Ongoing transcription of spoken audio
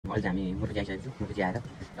अहिले चाहिँ हामी मुटु चियाइसकेको छु मुटु चियाएर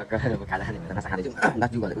खाजा खाने भनेर नासा खाँदैछौँ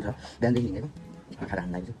नाच्नु गरेको छ बिहानदेखि हिँडेको खाजा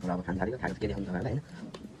खान लागेको छु र अब खान थालेको खाएको के देखाउनु तपाईँलाई होइन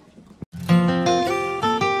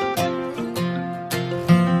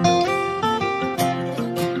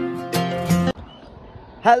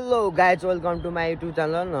hello guys welcome to my YouTube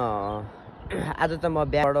channel आज चाहिँ म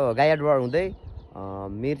बिहाबाट गाइघाटबाट हुँदै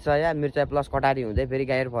मिर्चया प्लस कटारी हुँदै फेरि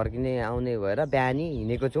गाइघाट फर्किने आउने भएर बिहानी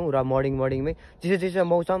हिँडेको छौँ र मर्निङमै चिसो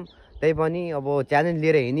मौसम त्यही पनि अब च्यालेन्ज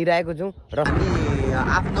लिएर हिँडिरहेको छौँ र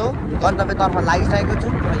आफ्नो गन्तव्यतर्फ लागिसकेको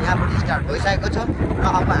छौँ र यहाँबाट स्टार्ट भइसकेको छ र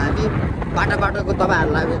अब हामी बाटोको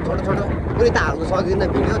तपाईँहरूलाई छोटो पुरै त हाल्नु सक्दिनँ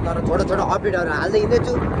भिडियो तर छोटो अपडेटहरू हाल्दै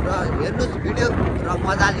हिँड्दैछु र हेर्नुहोस् भिडियो र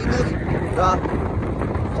मजा लिनुहोस् र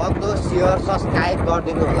सक्दो सेयर सब्सक्राइब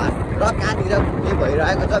गरिदिनु होला र कहाँनिर के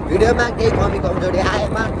भइरहेको छ भिडियोमा केही कमी कमजोरी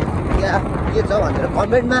आएमा के छ भनेर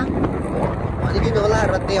कमेन्टमा भनिदिनु होला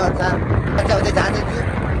र त्यही अनुसार बचाउँदै जानेछु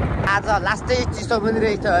आज लास्टै चिसो पनि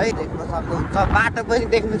रहेछ है देख्न सक्नुहुन्छ बाटो पनि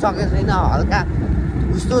देख्नु सकेको छैन हल्का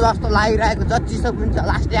उस्तो जस्तो लागिरहेको छ चिसो पनि छ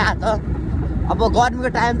लास्टै आज अब गर्मीको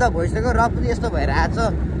टाइम त भइसक्यो र पनि यस्तो भइरहेको छ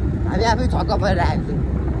हामी आफै छक्क भइरहेको छौँ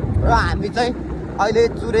र हामी चाहिँ अहिले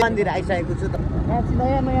चुरे मन्दिर आइसकेको छु त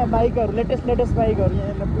नयाँ बाइकहरू लेटेस्ट बाइकहरू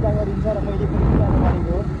यहाँ पुरा गरिन्छ र मैले पनि पुरा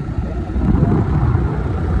गरेको हो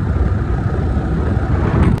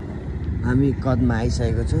हामी कदमा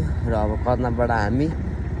आइसकेको छु र अब कदमाबाट हामी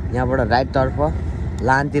यहाँबाट राइटतर्फ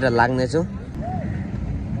लानतिर लाग्नेछौँ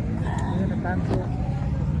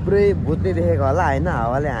पुरै भुत्ने देखेको होला होइन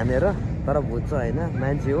हावाले हानेर तर भुत्छ होइन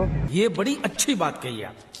मान्छे हो ये बड़ी अच्छी बात कही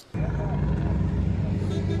आप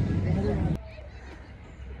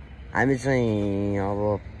हामी चाहिँ अब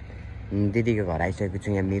दिदीको घर आइसकेको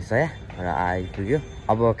छौँ यहाँ मिर्चया र आइपुग्यो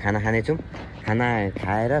अब खाना खानेछौँ खाना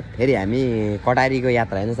खाएर फेरि हामी कटारीको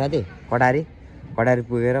यात्रा होइन साथी कटारी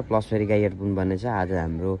पुगेर प्लस फेरि गाइघाट पुग्नुपर्ने छ आज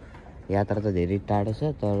हाम्रो यात्रा त धेरै टाढो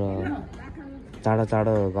छ तर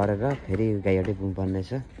चाँडो गरेर फेरि गाइघाटै पुग्नुपर्ने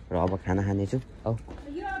छ र अब खाना खानेछौँ औ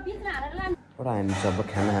र हामी सब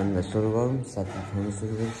खाना खानु सुरु गरौँ साथी खानु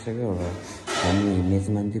सुरु गरिसक्यो र हामी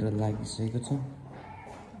मेजमानतिर लागिसकेको छौँ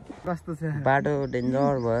बाटो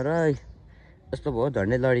डेन्जर भएर यस्तो भयो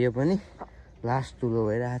झन्डै लडियो पनि लास्ट ठुलो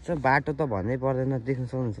भइरहेको छ बाटो त भन्नै पर्दैन देख्न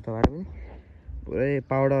सक्नुहुन्छ तपाईँहरू पनि पुरै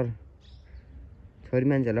पाउडर छोरी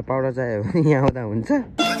मान्छेहरूलाई पाउडर चाहियो भने यहाँ आउँदा हुन्छ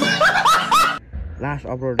लास्ट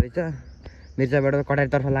अपरोड रहेछ मिर्चाबाट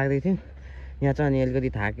कटारीतर्फ लाग्दै थियौँ यहाँ चाहिँ अनि अलिकति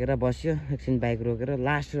थाकेर बस्यो एकछिन बाइक रोकेर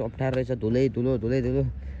लास्ट अप्ठ्यारो रहेछ धुलै धुलो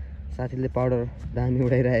साथीले पाउडर दामी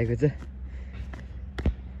उडाइरहेको छ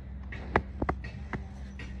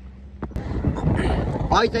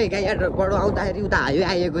अहिले चाहिँ गाइघाटबाट आउँदाखेरि उता हाइवे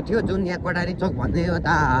आइएको थियो जुन यहाँ कटारी चोक भन्ने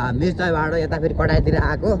यता मिर्चाबाट यता फेरि कटारीतिर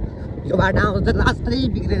आएको यो बाटो आउँछ लास्टै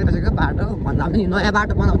बिग्रेको रहेछ क्या बाटो भन्दा पनि नयाँ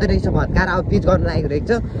बाटो बनाउँदै रहेछ भत्काएर अब पिच गर्नु लागेको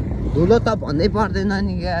रहेछ धुलो त भन्नै पर्दैन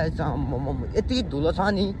नि यति धुलो छ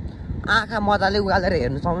नि आँखा मजाले उगालेर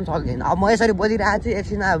हेर्नु सक्दैन अब म यसरी बोलिरहेको छु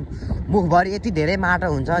एकछिन मुखभरि यति धेरै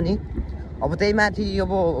माटो हुन्छ नि अब त्यही माथि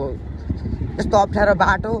अब यस्तो अप्ठ्यारो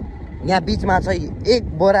बाटो यहाँ बिचमा चाहिँ एक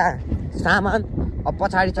बोरा सामान अब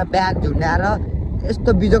पछाडि छ ब्याग झुन्ड्याएर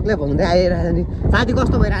यस्तो बिजोकले भुङ्दै आइरहेको नि साथी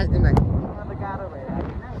कस्तो भइरहेको छ तिमीलाई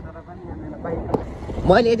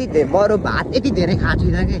मैले यति बरु भात यति धेरै खाएको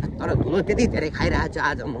छुइनँ कि तर धुलो त्यति धेरै खाइरहेको छु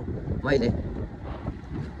आज मैले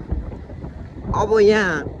अब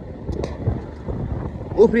यहाँ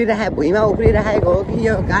भुइँमा उफ्रिरहेको हो कि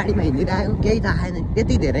यो गाडीमा हिँडिरहेको केही थाहा छैन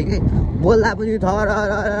त्यति धेरै कि बोल्दा पनि थर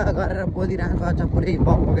गरेर बोलिरहेको छ पुरै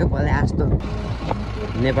बक्कै बोले जस्तो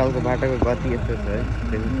नेपालको बाटोको गति यस्तो छ है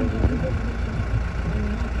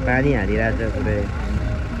पानी हालिरहेको छ पुरै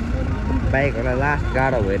बाइकहरूलाई लास्ट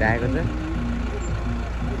गाह्रो भइरहेको छ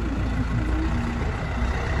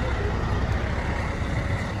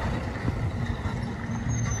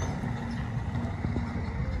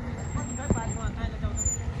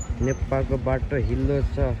नेपालको बाटो हिल्लो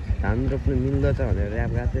छ धान रोप्नु मिल्दो छ भनेर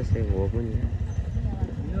ऱ्याप गएको थियो सेम हो पनि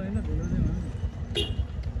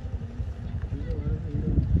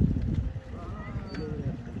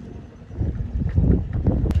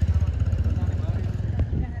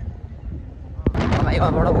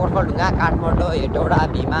यहाँबाट ओखलढुङ्गा काठमाडौँ हेटौडा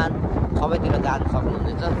भिमान सबैतिर जान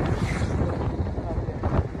सक्नुहुनेछ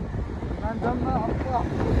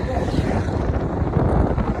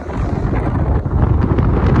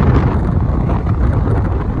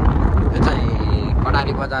यो चाहिँ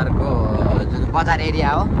कटारी बजारको जुन बजार एरिया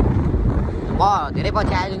हो म धेरै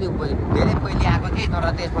पछि आएछु नि धेरै पहिले आएको थिएँ तर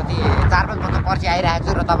त्यसपछि 4-5 वर्ष पछि आइरहेको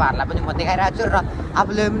छु र तपाईँहरूलाई पनि म देखाइरहेको छु र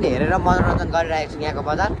आफूले पनि हेरेर मनोरञ्जन गरिरहेको छु यहाँको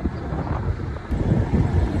बजार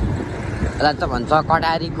यसलाई त भन्छ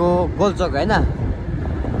कटारीको गोलचोक होइन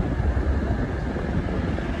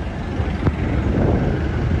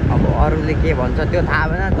अरूले के भन्छ त्यो थाहा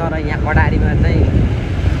भएन तर यहाँ कटारीमा चाहिँ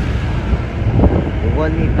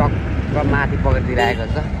भुगनी टक्क माथि पक्रिदिरहेको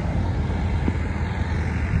छ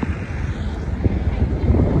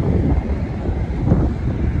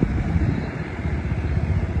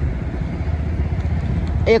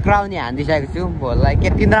एक राउन्ड हानिदिइसकेको छु भोलिलाई के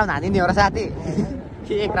 3 राउन्ड हानिदिने हो र साथी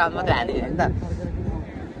एक राउन्ड मात्रै हानिदिने नि त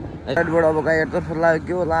साइडबाट अब गाइड त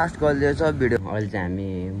लाग्यो लास्ट गल्दिएछ भिडियो अहिले चाहिँ हामी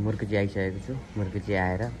मुर्कुची आइसकेको छु मुर्कुची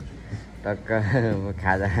आएर टक्क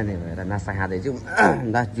खाजा खाने भएर नास्ता खाँदैछु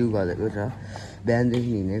लास्ट जिउ गलेको छ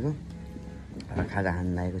बिहानदेखि हिँडेको र खाजा खान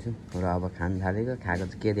लागेको छु र अब खान थालेको खाएको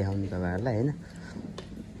चाहिँ के देखाउनु तपाईँहरूलाई होइन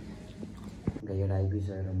गाइड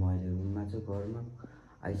आइपुगिसकेर म अहिले रुममा छु घरमा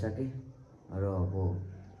आइसकेँ र अब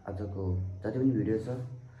आजको जति पनि भिडियो छ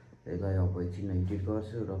यसलाई अब एकछिन एडिट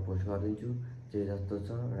गर्छु र पोस्ट गरिदिन्छु जे जस्तो छ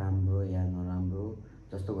राम्रो या नराम्रो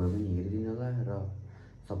जस्तो भए पनि हेरिदिनु होला र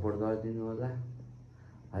सपोर्ट गरिदिनु होला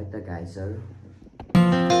है त गाइसहरू